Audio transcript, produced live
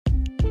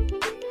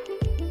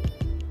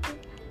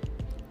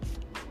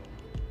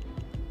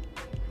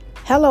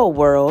Hello,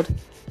 world.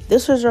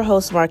 This is your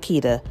host,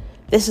 Marquita.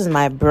 This is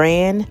my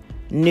brand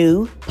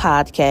new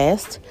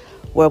podcast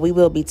where we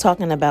will be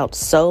talking about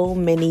so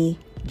many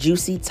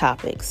juicy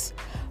topics.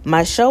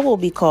 My show will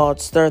be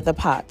called Stir the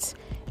Pot,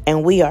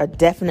 and we are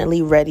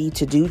definitely ready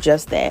to do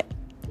just that.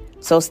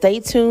 So stay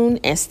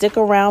tuned and stick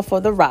around for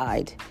the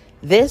ride.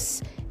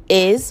 This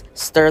is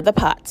Stir the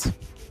Pot.